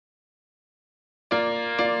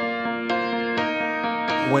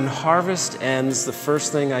When harvest ends, the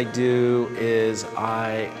first thing I do is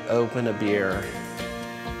I open a beer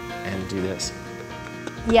and do this.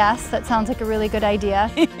 Yes, that sounds like a really good idea.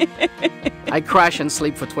 I crash and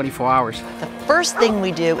sleep for 24 hours. The first thing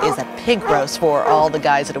we do is a pig roast for all the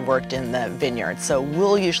guys that have worked in the vineyard. So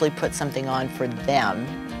we'll usually put something on for them.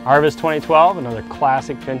 Harvest 2012, another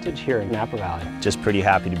classic vintage here in Napa Valley. Just pretty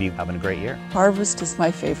happy to be having a great year. Harvest is my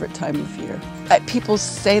favorite time of year. People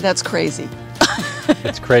say that's crazy.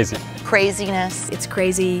 It's crazy. Craziness. It's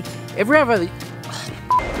crazy. If we ever... You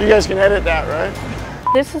guys can edit that,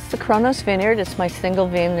 right? This is the Kronos Vineyard. It's my single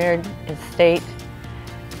vineyard estate.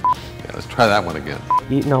 Yeah, let's try that one again.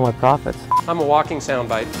 Eating all my profits. I'm a walking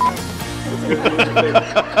soundbite.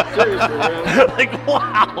 Like,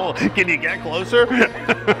 wow, can you get closer?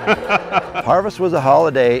 Harvest was a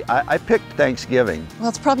holiday. I picked Thanksgiving. Well,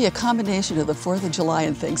 it's probably a combination of the 4th of July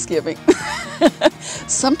and Thanksgiving.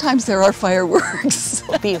 Sometimes there are fireworks.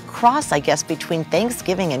 Be a cross, I guess, between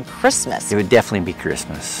Thanksgiving and Christmas. It would definitely be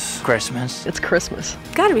Christmas. Christmas. It's Christmas.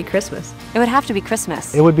 It's gotta be Christmas. It would have to be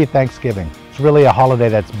Christmas. It would be Thanksgiving. It's really a holiday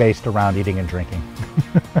that's based around eating and drinking.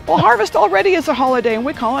 Well, harvest already is a holiday and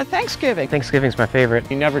we call it Thanksgiving. Thanksgiving's my favorite.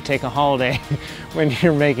 You never take a holiday when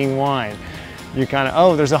you're making wine. You kind of,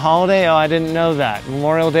 oh, there's a holiday? Oh, I didn't know that.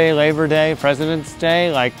 Memorial Day, Labor Day, President's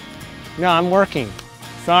Day, like, no, I'm working.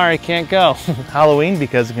 Sorry, can't go. Halloween,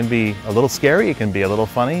 because it can be a little scary, it can be a little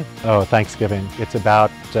funny. Oh, Thanksgiving. It's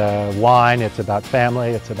about wine, it's about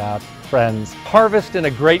family, it's about friends. Harvest in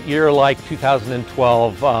a great year like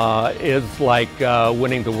 2012 is like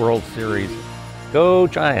winning the World Series. Go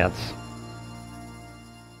Giants!